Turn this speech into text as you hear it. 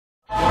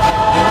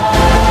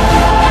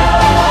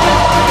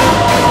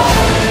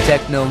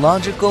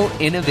technological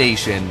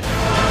innovation,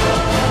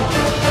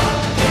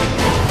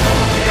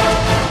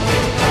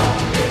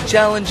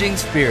 challenging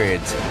spirit,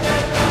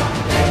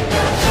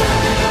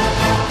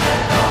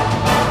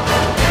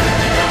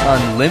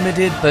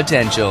 unlimited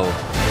potential.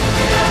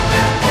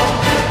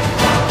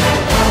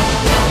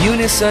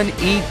 Unison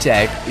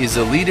Etech is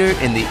a leader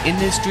in the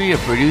industry of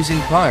producing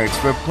parts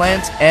for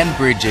plants and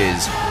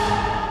bridges.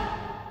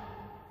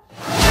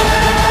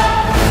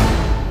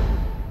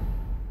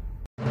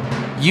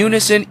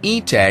 Unison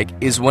Etech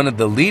is one of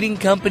the leading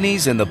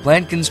companies in the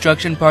plant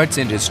construction parts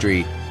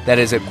industry that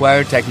has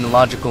acquired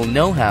technological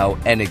know-how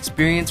and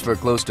experience for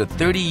close to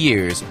 30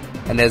 years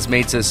and has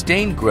made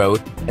sustained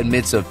growth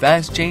amidst the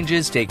fast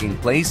changes taking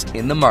place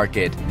in the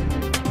market.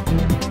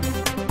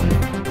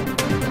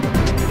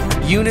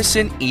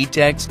 Unison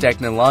Etech's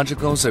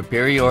technological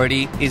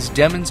superiority is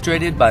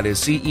demonstrated by the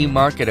CE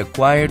mark it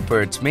acquired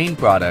for its main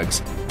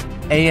products,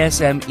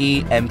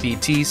 ASME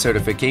MPT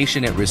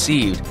certification it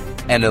received,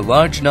 and a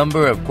large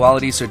number of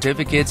quality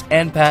certificates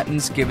and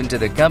patents given to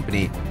the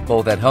company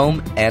both at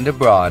home and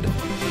abroad.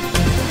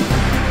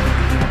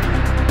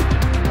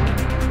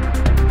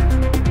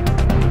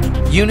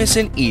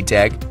 Unison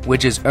Etech,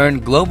 which has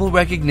earned global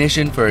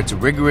recognition for its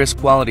rigorous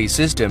quality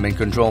system and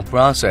control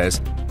process,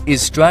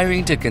 is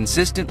striving to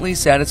consistently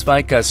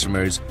satisfy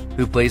customers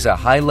who place a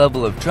high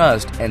level of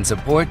trust and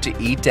support to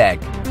Etech.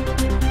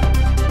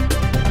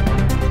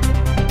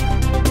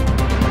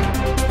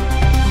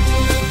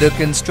 The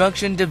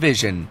Construction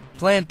Division,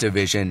 Plant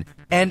Division,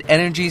 and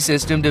Energy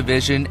System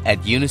Division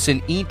at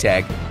Unison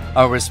Etech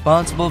are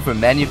responsible for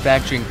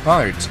manufacturing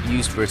parts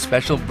used for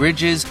special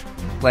bridges,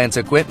 plants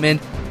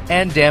equipment,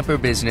 and damper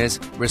business,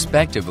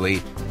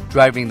 respectively,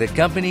 driving the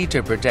company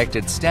to protect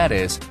its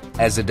status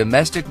as a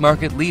domestic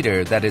market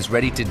leader that is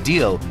ready to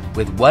deal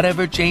with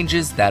whatever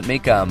changes that may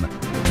come.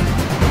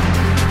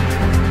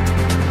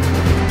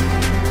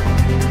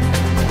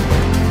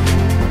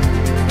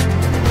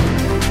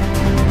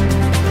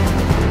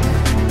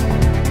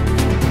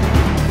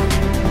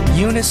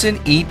 Unison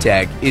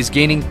Etech is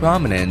gaining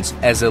prominence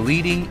as a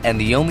leading and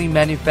the only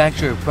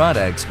manufacturer of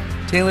products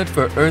tailored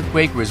for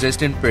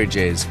earthquake-resistant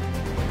bridges.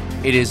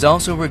 It is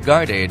also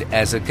regarded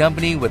as a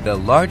company with the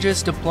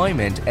largest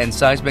deployment and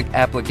seismic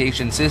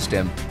application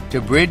system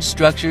to bridge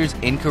structures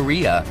in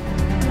Korea.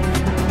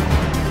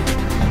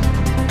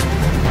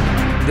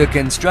 The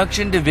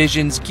Construction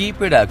Division's key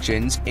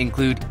productions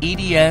include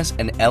EDS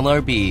and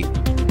LRB,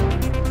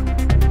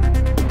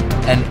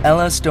 an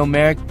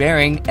elastomeric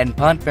bearing and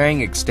pot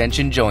bearing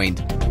extension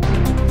joint.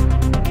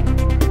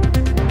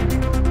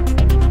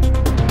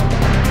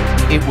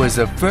 It was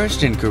the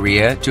first in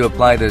Korea to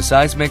apply the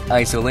seismic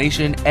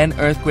isolation and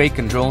earthquake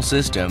control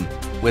system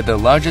with the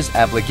largest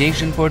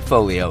application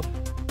portfolio,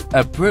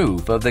 a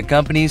proof of the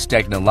company's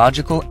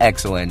technological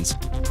excellence.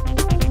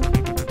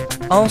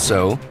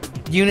 Also,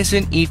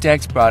 Unison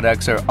Etech's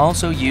products are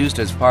also used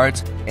as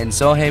parts in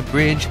Sohae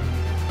Bridge,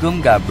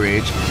 Gumga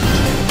Bridge,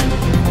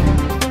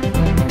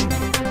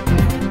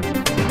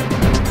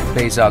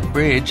 Baesok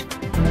Bridge,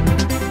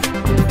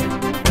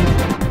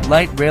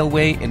 Light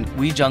Railway in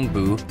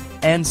Uijeongbu,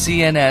 and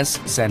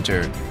CNS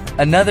Center,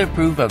 another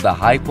proof of the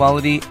high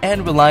quality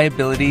and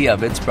reliability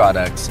of its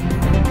products.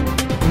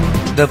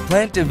 The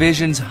Plant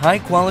Division's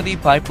high-quality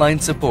pipeline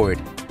support,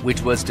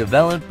 which was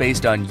developed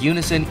based on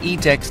Unison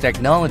Etech's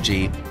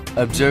technology,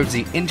 observes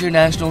the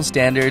international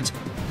standards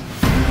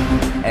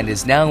and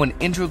is now an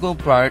integral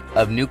part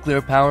of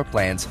nuclear power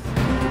plants,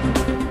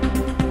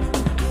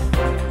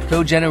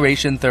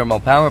 cogeneration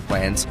thermal power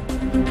plants,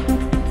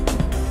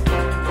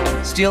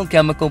 steel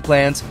chemical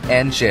plants,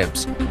 and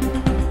ships.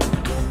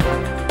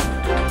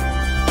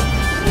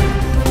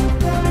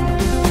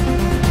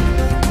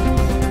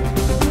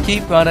 Key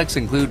products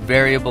include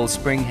variable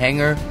spring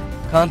hanger,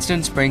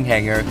 constant spring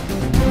hanger,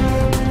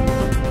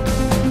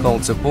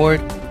 cold support,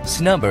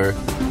 snubber,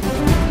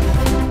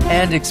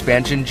 and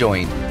expansion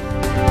joint.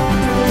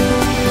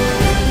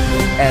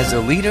 As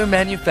a leader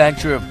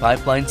manufacturer of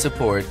pipeline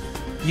support,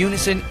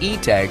 Unison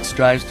Etech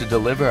strives to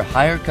deliver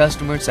higher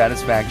customer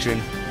satisfaction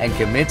and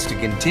commits to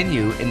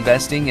continue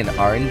investing in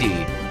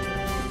R&D.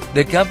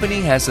 The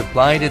company has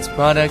supplied its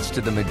products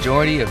to the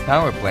majority of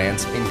power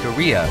plants in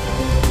Korea,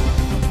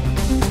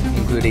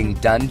 including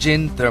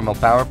Danjin Thermal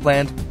Power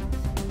Plant,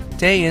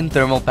 Taein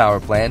Thermal Power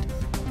Plant,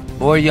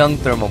 Boryung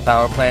Thermal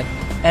Power Plant,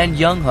 and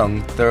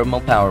Yeonghung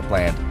Thermal Power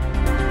Plant.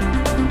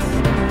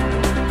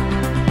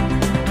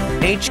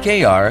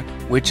 HKR,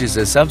 which is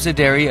a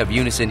subsidiary of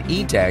Unison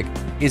Etech,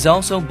 is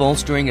also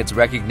bolstering its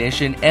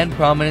recognition and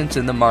prominence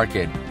in the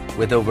market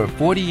with over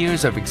 40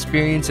 years of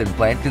experience in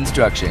plant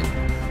construction.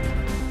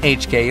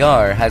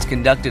 HKR has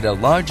conducted a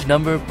large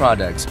number of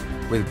products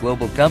with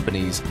global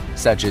companies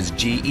such as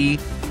GE,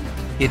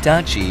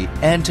 Hitachi,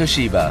 and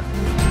Toshiba.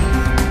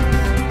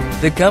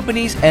 The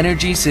company's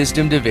Energy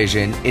System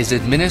Division is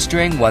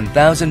administering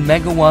 1,000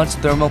 megawatts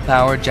thermal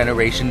power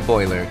generation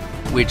boiler,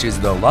 which is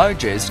the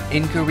largest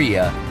in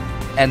Korea,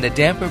 and the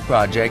damper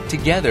project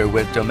together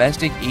with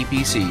domestic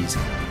EPCs,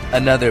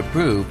 another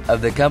proof of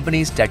the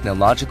company's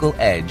technological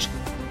edge.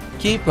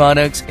 Key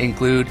products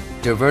include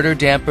diverter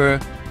damper,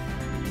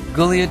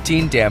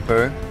 guillotine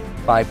damper,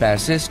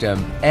 bypass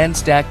system, and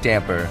stack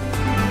damper.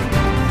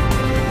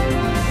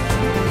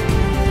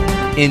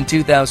 In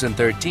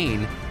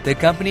 2013, the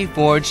company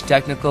forged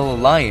technical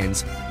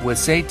alliance with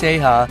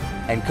Etech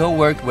and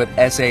co-worked with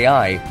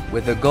SAI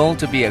with a goal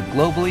to be a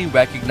globally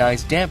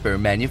recognized damper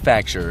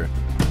manufacturer.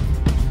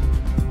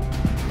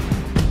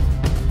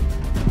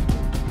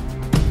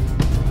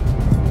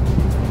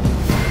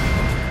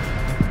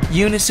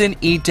 Unison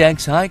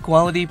Etech's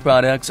high-quality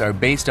products are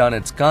based on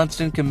its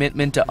constant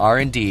commitment to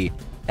R&D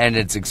and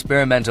its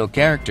experimental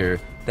character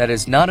that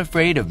is not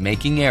afraid of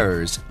making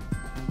errors.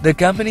 The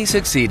company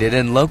succeeded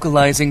in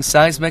localizing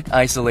seismic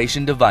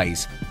isolation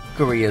device,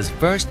 Korea's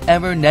first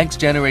ever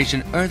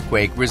next-generation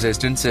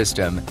earthquake-resistant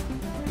system.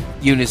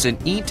 Unison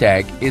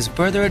Etech is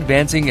further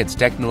advancing its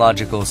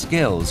technological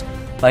skills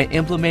by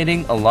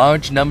implementing a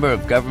large number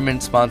of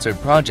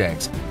government-sponsored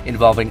projects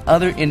involving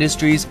other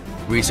industries,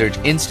 research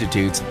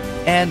institutes,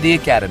 and the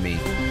academy.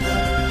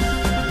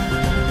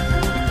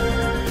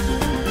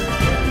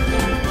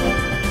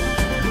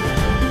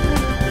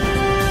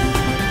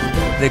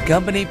 The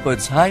company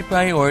puts high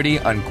priority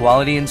on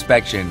quality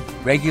inspection,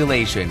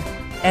 regulation,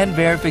 and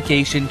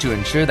verification to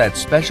ensure that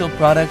special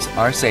products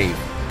are safe.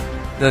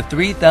 The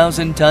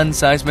 3,000-ton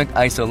seismic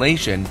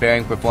isolation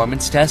bearing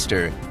performance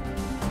tester,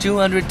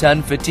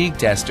 200-ton fatigue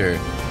tester,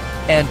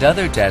 and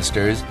other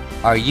testers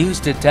are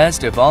used to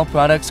test if all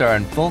products are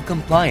in full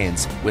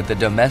compliance with the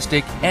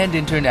domestic and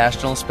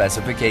international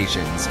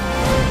specifications.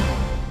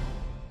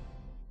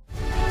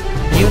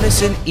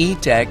 Unison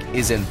Etech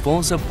is in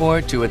full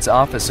support to its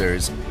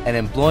officers and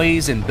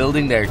employees in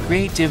building their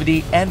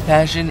creativity and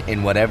passion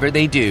in whatever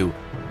they do.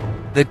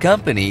 The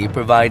company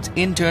provides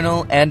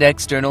internal and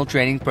external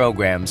training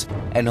programs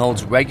and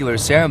holds regular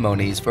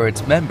ceremonies for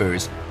its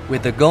members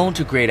with the goal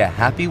to create a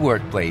happy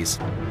workplace.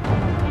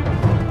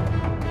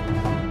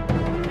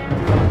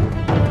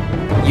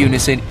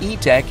 Unison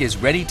Etech is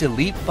ready to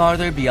leap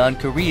farther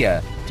beyond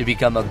Korea to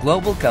become a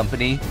global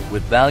company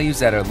with values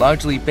that are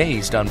largely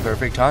based on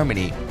perfect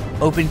harmony,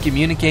 open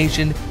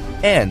communication,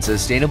 and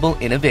sustainable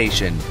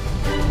innovation.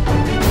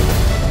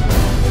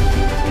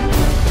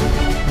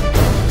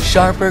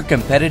 Sharper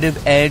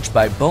competitive edge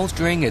by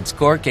bolstering its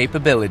core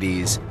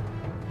capabilities.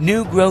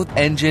 New growth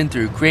engine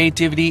through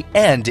creativity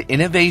and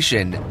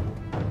innovation.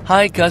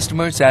 High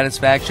customer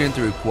satisfaction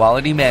through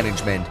quality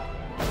management.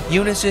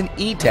 Unison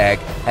Etech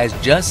has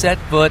just set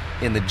foot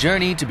in the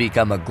journey to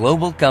become a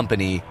global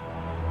company.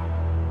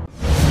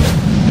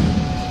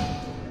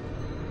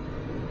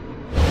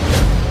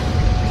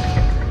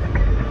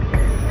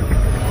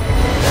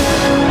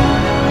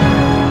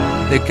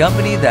 The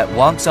company that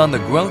walks on the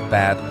growth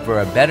path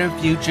for a better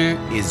future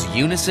is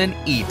Unison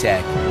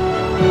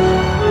Etech.